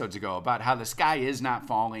 3 episodes ago about how the sky is not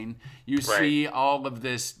falling. You see all of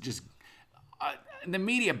this just the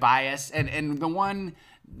media bias, and the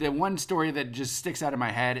one story that just sticks out of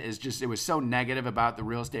my head is just it was so negative about the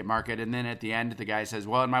real estate market, and then at the end the guy says,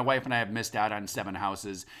 well, and my wife and I have missed out on 7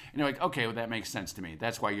 houses. And you're like, okay, well, that makes sense to me.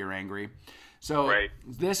 That's why you're angry. So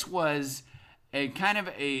this was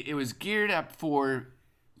it was geared up for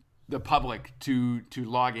the public to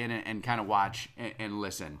log in and kind of watch and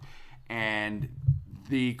listen. And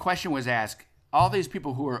the question was asked, all these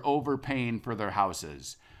people who are overpaying for their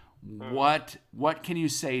houses, what can you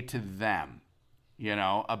say to them,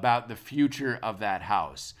 about the future of that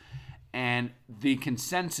house? And the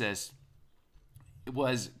consensus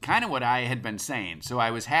was kind of what I had been saying. So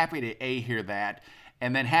I was happy to hear that,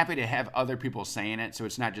 and then happy to have other people saying it, so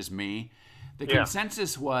it's not just me. The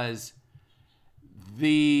consensus was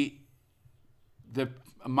the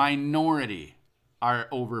minority are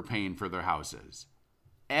overpaying for their houses.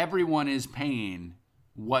 Everyone is paying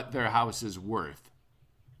what their house is worth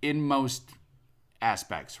in most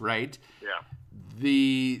aspects, right? Yeah.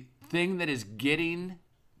 The thing that is getting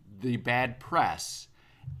the bad press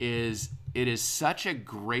is it is such a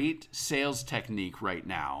great sales technique right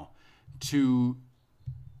now to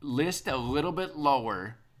list a little bit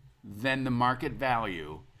lower than the market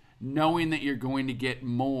value, knowing that you're going to get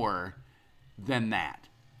more than that.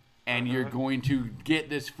 And you're going to get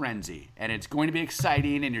this frenzy. And it's going to be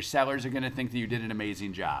exciting, and your sellers are going to think that you did an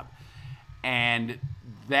amazing job. And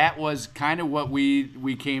that was kind of what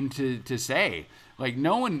we came to say. Like,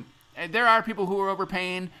 there are people who are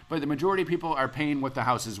overpaying, but the majority of people are paying what the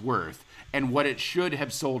house is worth and what it should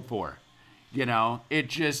have sold for. It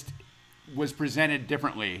just was presented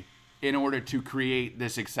differently in order to create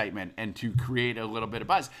this excitement and to create a little bit of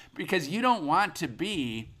buzz. Because you don't want to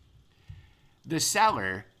be the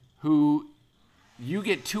seller who you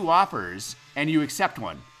get 2 offers and you accept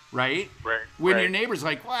one, right? When your neighbor's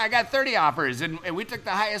like, well, I got 30 offers and we took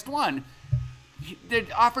the highest one. The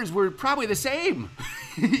offers were probably the same.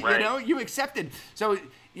 You accepted. So,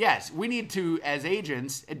 yes, we need to, as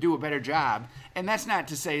agents, do a better job. And that's not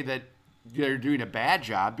to say that they're doing a bad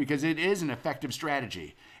job, because it is an effective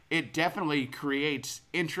strategy. It definitely creates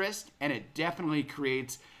interest, and it definitely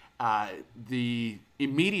creates the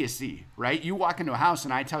immediacy, right? You walk into a house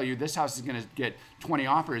and I tell you this house is going to get 20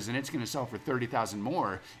 offers and it's going to sell for 30,000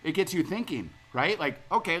 more. It gets you thinking, right? Like,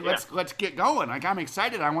 okay, let's get going. Like, I'm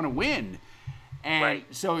excited. I want to win. And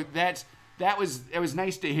so it was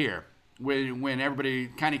nice to hear when everybody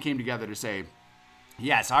kind of came together to say,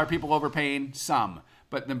 yes, are people overpaying? Some,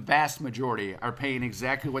 but the vast majority are paying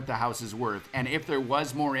exactly what the house is worth. And if there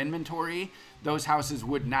was more inventory, those houses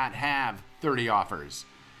would not have 30 offers.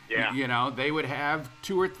 Yeah. They would have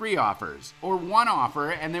 2 or 3 offers or 1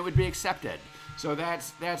 offer, and it would be accepted. So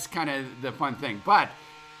that's kind of the fun thing. But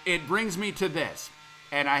it brings me to this,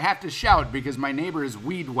 and I have to shout because my neighbor is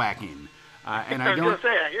weed whacking. And I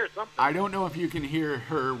hear something. I don't know if you can hear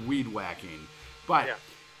her weed whacking, but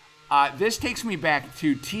this takes me back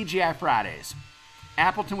to TGI Fridays,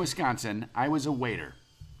 Appleton, Wisconsin. I was a waiter,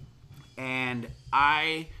 and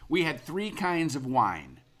we had 3 kinds of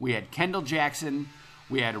wine. We had Kendall Jackson,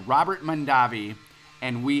 we had Robert Mondavi,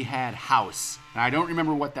 and we had House. And I don't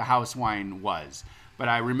remember what the House wine was, but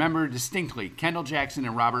I remember distinctly Kendall Jackson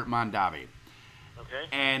and Robert Mondavi. Okay.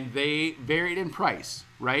 And they varied in price,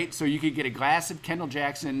 right? So you could get a glass of Kendall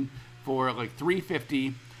Jackson for like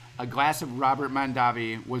 $3.50. A glass of Robert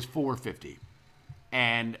Mondavi was $4.50.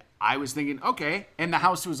 And I was thinking, okay. And the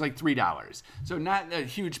House was like $3. So not a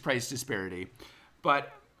huge price disparity.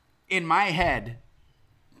 But in my head,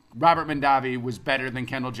 Robert Mondavi was better than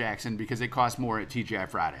Kendall Jackson because it cost more at TGI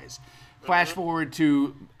Fridays. Flash forward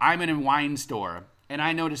to, I'm in a wine store, and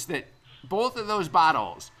I noticed that both of those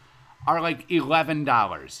bottles are like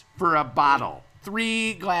 $11 for a bottle.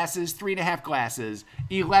 3 glasses, 3.5 glasses,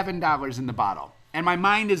 $11 in the bottle. And my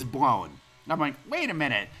mind is blown. I'm like, wait a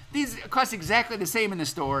minute. These cost exactly the same in the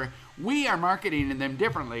store. We are marketing them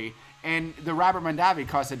differently, and the Robert Mondavi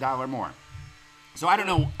costs $1 more. So I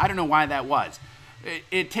don't know why that was.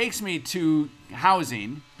 It takes me to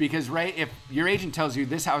housing because, right, if your agent tells you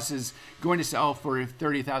this house is going to sell for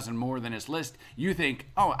 $30,000 more than its list, you think,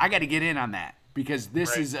 oh, I got to get in on that because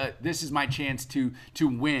this is my chance to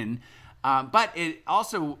win. But it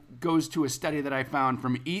also goes to a study that I found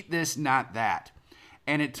from Eat This, Not That,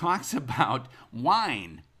 and it talks about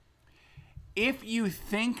wine. If you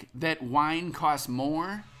think that wine costs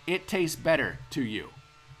more, it tastes better to you.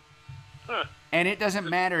 Huh. And it doesn't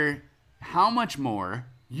matter how much more,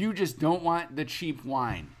 you just don't want the cheap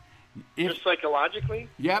wine. Just psychologically?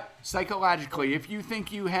 Yep, psychologically. If you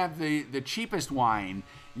think you have the cheapest wine,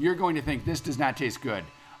 you're going to think this does not taste good.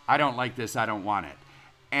 I don't like this. I don't want it.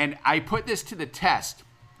 And I put this to the test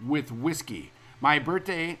with whiskey. My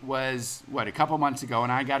birthday was, a couple months ago,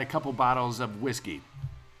 and I got a couple bottles of whiskey.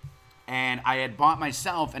 And I had bought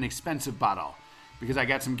myself an expensive bottle because I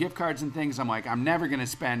got some gift cards and things. I'm like, I'm never going to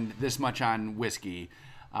spend this much on whiskey,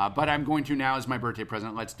 but I'm going to now as my birthday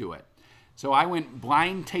present. Let's do it. So I went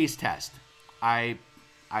blind taste test. I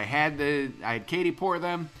had Katie pour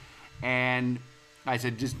them, and I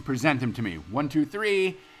said, just present them to me. 1, 2,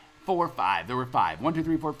 3, 4, 5. There were 5. 1, 2,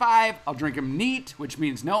 3, 4, 5. I'll drink them neat, which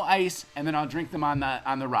means no ice, and then I'll drink them on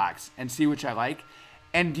the rocks and see which I like.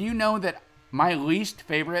 And do you know that my least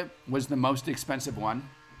favorite was the most expensive one?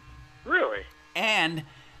 Really? And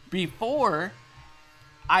before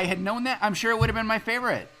I had known that, I'm sure it would have been my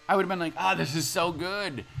favorite. I would have been like, this is so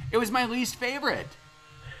good. It was my least favorite.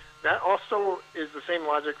 That also is the same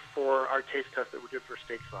logic for our taste test that we did for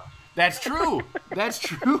steak sauce. That's true. That's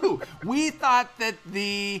true. We thought that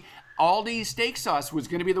the Aldi steak sauce was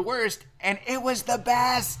going to be the worst, and it was the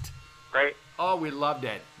best. Right. Oh, we loved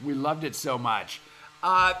it. We loved it so much.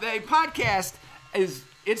 The podcast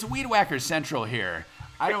it's Weed Whacker Central here.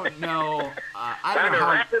 I don't know. I don't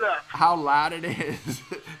know how loud it is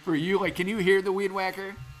for you. Like, can you hear the Weed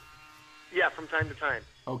Whacker? Yeah, from time to time.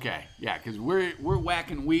 Okay, yeah, because we're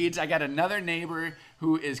whacking weeds. I got another neighbor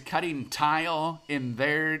who is cutting tile in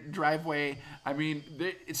their driveway. I mean,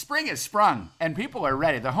 spring has sprung, and people are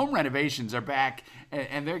ready. The home renovations are back,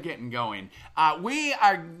 and they're getting going. We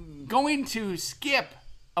are going to skip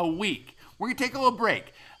a week. We're going to take a little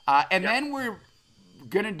break, and then we're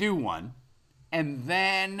going to do one, and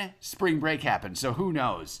then spring break happens. So who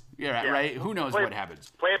knows? Yeah, right? Who knows what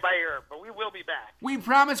happens? Play it by ear, but we will be back. We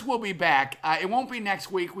promise we'll be back. It won't be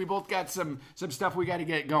next week. We both got some stuff we got to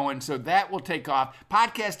get going, so that will take off.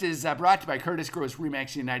 Podcast is brought to you by Curtis Gross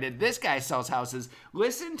Remax United. This guy sells houses.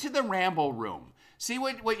 Listen to the Ramble Room. See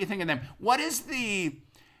what you think of them. What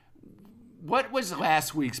was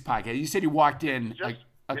last week's podcast? You said you walked in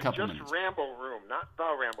a couple minutes. Just Ramble Room, not the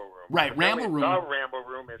Ramble Room. Right, Ramble Room. The Ramble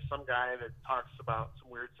Room is some guy that talks about some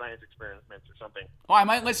weird science experiments or something. Oh, I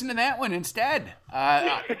might listen to that one instead.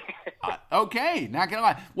 Okay, not gonna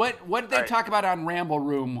lie. What did they talk about on Ramble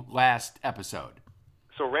Room last episode?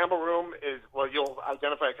 So Ramble Room is, you'll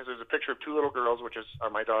identify it because there's a picture of 2 little girls, which are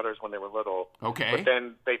my daughters when they were little. Okay. But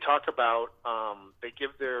then they talk about, they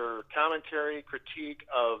give their commentary, critique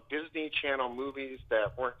of Disney Channel movies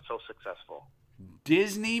that weren't so successful.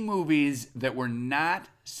 Disney movies that were not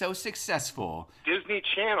so successful. Disney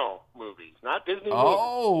Channel movies, not Disney movies.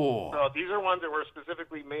 Oh. So these are ones that were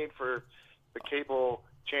specifically made for the cable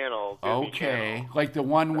channel. Disney Channel. Like the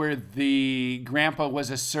one where the grandpa was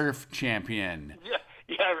a surf champion.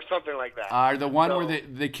 Yeah, or something like that. Or the one where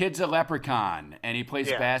the kid's a leprechaun and he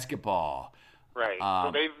plays basketball. Right.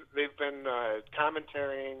 So they've been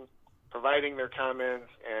commentating, providing their comments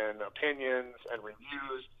and opinions and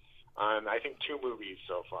reviews on, I think, 2 movies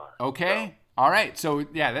so far. Okay. So. All right. So,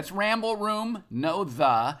 yeah, that's Ramble Room.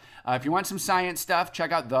 If you want some science stuff,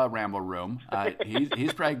 check out the Ramble Room.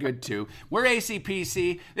 He's probably good, too. We're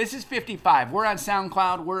ACPC. This is 55. We're on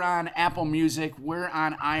SoundCloud. We're on Apple Music. We're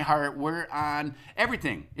on iHeart. We're on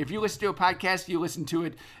everything. If you listen to a podcast, you listen to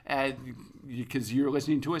it because you're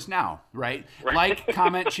listening to us now, right? Like,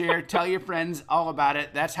 comment, share, tell your friends all about it.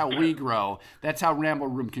 That's how we grow. That's how Ramble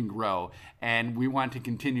Room can grow. And we want to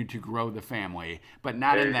continue to grow the family, but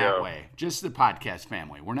not in that way. Just the podcast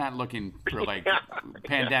family. We're not looking for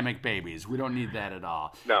pandemic babies. We don't need that at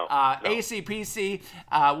all. No. ACPC,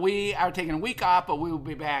 we are taking a week off, but we will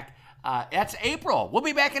be back. That's April. We'll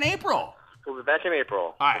be back in April. We'll be back in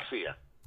April. All right. We'll see ya.